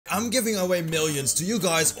I'm giving away millions to you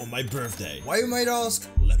guys on my birthday. Why, you might ask?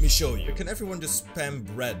 Let me show you. Can everyone just spam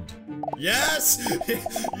bread? Yes!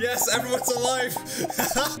 Yes, everyone's alive!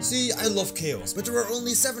 See, I love chaos, but there are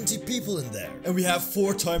only 70 people in there. And we have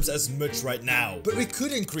 4 times as much right now. But we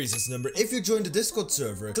could increase this number if you join the Discord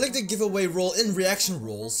server, click the giveaway role in reaction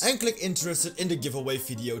roles, and click interested in the giveaway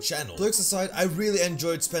video channel. Jokes aside, I really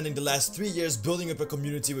enjoyed spending the last 3 years building up a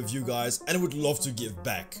community with you guys, and I would love to give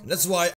back. And that's why